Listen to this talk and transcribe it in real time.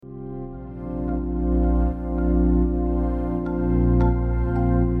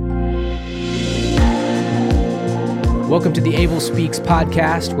Welcome to the Able Speaks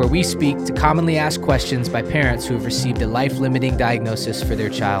podcast, where we speak to commonly asked questions by parents who have received a life-limiting diagnosis for their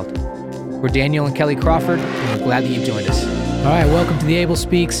child. We're Daniel and Kelly Crawford, and we're glad that you've joined us. All right, welcome to the Able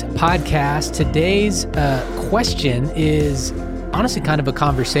Speaks podcast. Today's question is honestly kind of a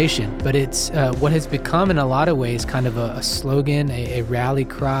conversation, but it's what has become in a lot of ways kind of a slogan, a rally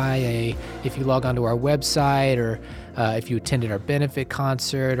cry, if you log onto our website or if you attended our benefit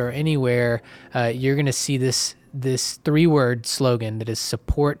concert or anywhere, you're going to see this three-word slogan that is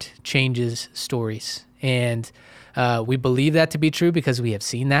support changes stories. And we believe that to be true because we have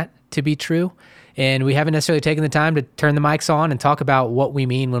seen that to be true. And we haven't necessarily taken the time to turn the mics on and talk about what we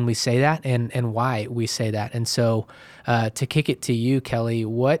mean when we say that and why we say that. And so to kick it to you, Kelly,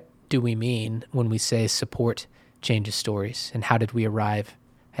 what do we mean when we say support changes stories? And how did we arrive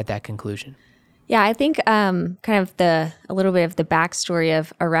at that conclusion? Yeah, I think kind of a little bit of the backstory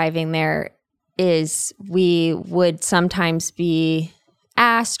of arriving there is we would sometimes be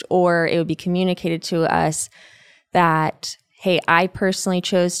asked, or it would be communicated to us that, hey, I personally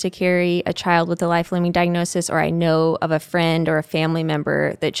chose to carry a child with a life-limiting diagnosis, or I know of a friend or a family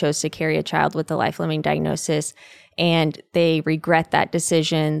member that chose to carry a child with a life-limiting diagnosis, and they regret that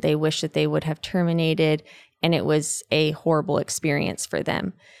decision. They wish that they would have terminated, and it was a horrible experience for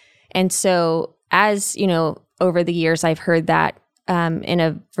them. And so, as you know, over the years, I've heard that in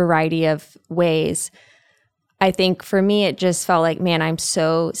a variety of ways. I think for me, it just felt like, man, I'm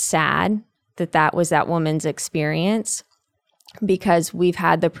so sad that was that woman's experience, because we've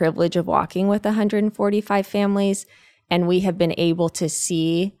had the privilege of walking with 145 families, and we have been able to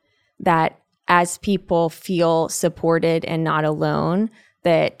see that as people feel supported and not alone,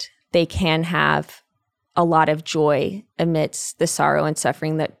 that they can have a lot of joy amidst the sorrow and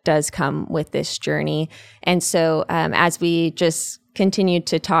suffering that does come with this journey. And so as we just continued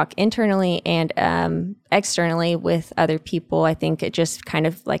to talk internally and externally with other people, I think it just kind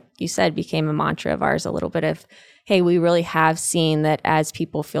of, like you said, became a mantra of ours, a little bit of, hey, we really have seen that as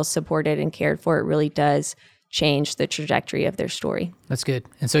people feel supported and cared for, it really does change the trajectory of their story. That's good.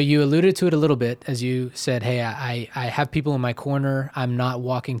 And so you alluded to it a little bit as you said, hey, I have people in my corner. I'm not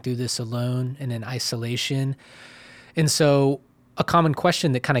walking through this alone and in isolation. And so a common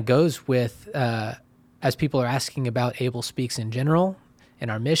question that kind of goes with, as people are asking about Able Speaks in general and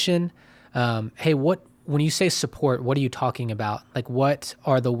our mission, hey, when you say support, what are you talking about? Like, what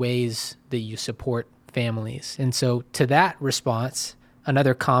are the ways that you support families? And so to that response,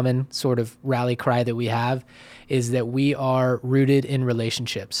 another common sort of rally cry that we have is that we are rooted in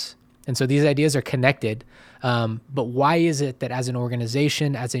relationships. And so these ideas are connected. But why is it that as an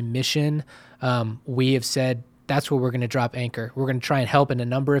organization, as a mission, we have said that's where we're going to drop anchor? We're going to try and help in a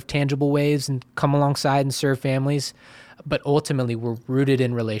number of tangible ways and come alongside and serve families. But ultimately, we're rooted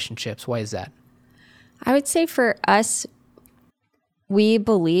in relationships. Why is that? I would say for us, we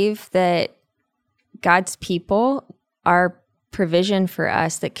believe that God's people are provision for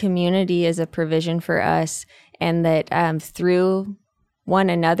us, that community is a provision for us, and that through one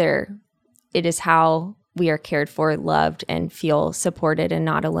another, it is how we are cared for, loved, and feel supported and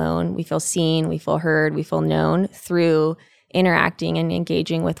not alone. We feel seen, we feel heard, we feel known through interacting and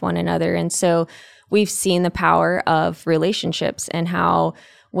engaging with one another. And so we've seen the power of relationships and how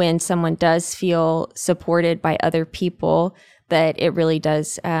when someone does feel supported by other people, that it really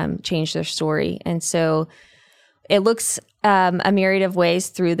does change their story. And so it looks a myriad of ways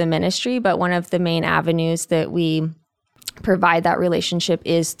through the ministry, but one of the main avenues that we provide that relationship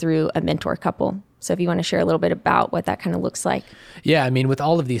is through a mentor couple. So if you want to share a little bit about what that kind of looks like. Yeah, I mean, with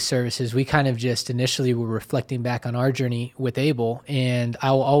all of these services, we kind of just initially were reflecting back on our journey with Able, and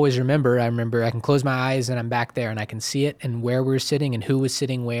I'll always remember I can close my eyes and I'm back there and I can see it and where we're sitting and who was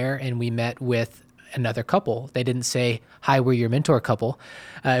sitting where, and we met with another couple. They didn't say, hi, we're your mentor couple.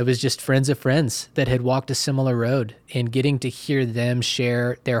 It was just friends of friends that had walked a similar road, and getting to hear them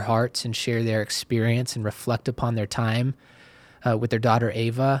share their hearts and share their experience and reflect upon their time with their daughter,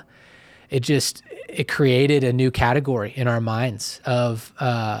 Ava. It created a new category in our minds of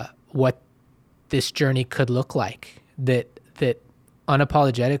what this journey could look like, that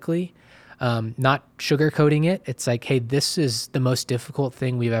unapologetically, not sugarcoating it. It's like, hey, this is the most difficult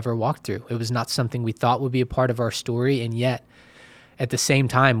thing we've ever walked through. It was not something we thought would be a part of our story. And yet at the same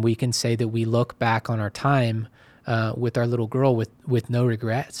time, we can say that we look back on our time with our little girl with no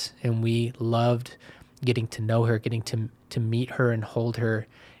regrets. And we loved getting to know her, getting to meet her and hold her.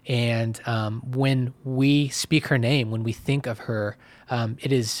 And when we speak her name, when we think of her,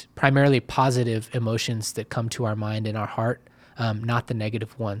 it is primarily positive emotions that come to our mind and our heart, not the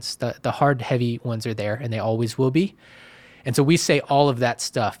negative ones. The hard, heavy ones are there, and they always will be. And so we say all of that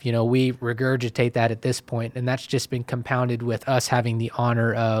stuff, we regurgitate that at this point, and that's just been compounded with us having the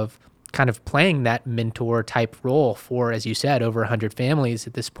honor of kind of playing that mentor type role for, as you said, over 100 families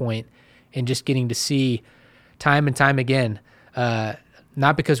at this point, and just getting to see time and time again,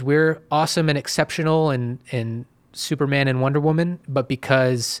 not because we're awesome and exceptional and Superman and Wonder Woman, but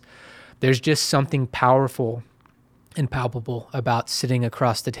because there's just something powerful and palpable about sitting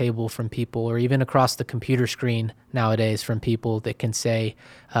across the table from people, or even across the computer screen nowadays from people that can say,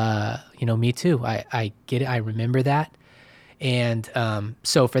 me too. I get it. I remember that. And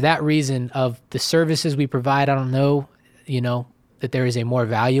so for that reason of the services we provide, I don't know, that there is a more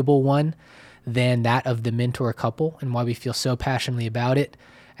valuable one than that of the mentor couple, and why we feel so passionately about it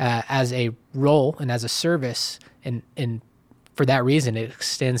as a role and as a service. And for that reason, it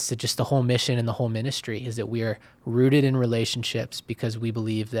extends to just the whole mission and the whole ministry, is that we are rooted in relationships, because we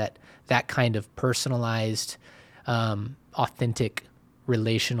believe that that kind of personalized, authentic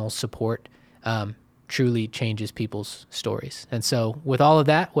relational support truly changes people's stories. And so with all of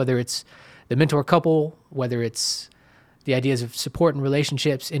that, whether it's the mentor couple, whether it's the ideas of support and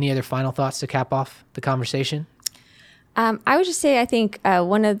relationships, any other final thoughts to cap off the conversation? I would just say, I think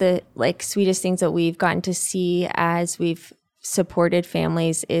one of the sweetest things that we've gotten to see as we've supported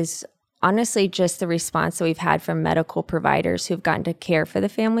families is honestly just the response that we've had from medical providers who've gotten to care for the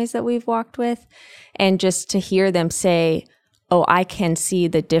families that we've walked with, and just to hear them say, oh, I can see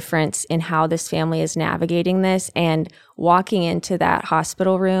the difference in how this family is navigating this. And walking into that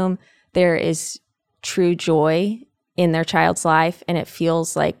hospital room, there is true joy in their child's life, and it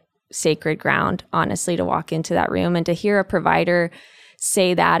feels like sacred ground, honestly, to walk into that room and to hear a provider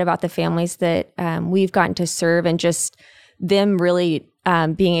say that about the families that we've gotten to serve, and just them really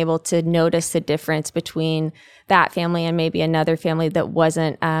being able to notice the difference between that family and maybe another family that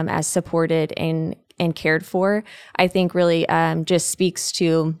wasn't as supported and cared for, I think really just speaks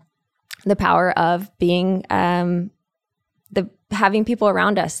to the power of being having people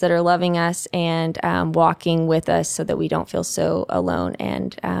around us that are loving us and walking with us, so that we don't feel so alone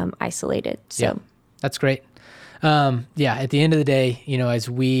and isolated. So yeah, that's great. At the end of the day, as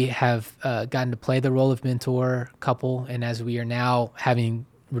we have gotten to play the role of mentor couple, and as we are now having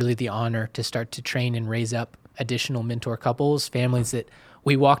really the honor to start to train and raise up additional mentor couples, families that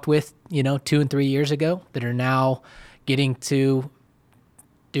we walked with, 2 and 3 years ago, that are now getting to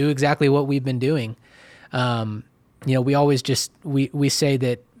do exactly what we've been doing. We always we say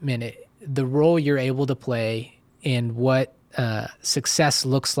that, man, the role you're able to play and what success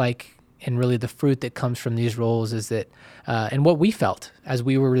looks like, and really the fruit that comes from these roles, is that, and what we felt as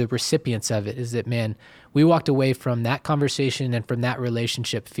we were the recipients of it, is that, man, we walked away from that conversation and from that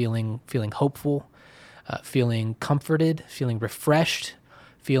relationship feeling hopeful, feeling comforted, feeling refreshed,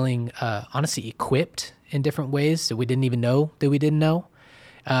 feeling honestly equipped in different ways that we didn't even know that we didn't know,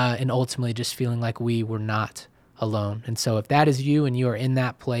 and ultimately just feeling like we were not alone. And so if that is you and you are in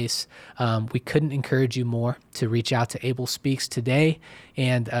that place, we couldn't encourage you more to reach out to Able Speaks today,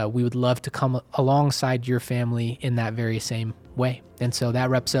 and we would love to come alongside your family in that very same way. And so that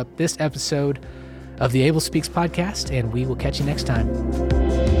wraps up this episode of the Able Speaks podcast, and we will catch you next time.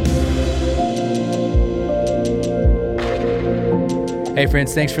 Hey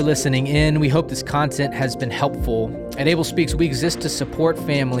friends, thanks for listening in. We hope this content has been helpful. At Able Speaks, we exist to support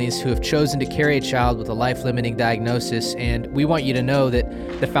families who have chosen to carry a child with a life-limiting diagnosis, and we want you to know that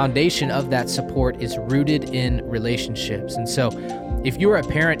the foundation of that support is rooted in relationships. And so if you're a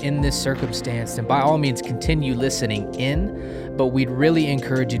parent in this circumstance, then by all means continue listening in, but we'd really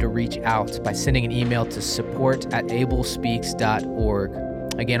encourage you to reach out by sending an email to support@ablespeaks.org.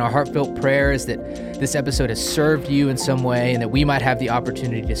 Again, our heartfelt prayer is that this episode has served you in some way, and that we might have the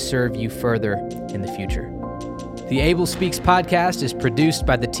opportunity to serve you further in the future. The Able Speaks podcast is produced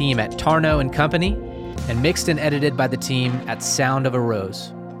by the team at Tarno & Company and mixed and edited by the team at Sound of a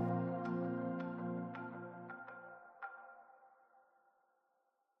Rose.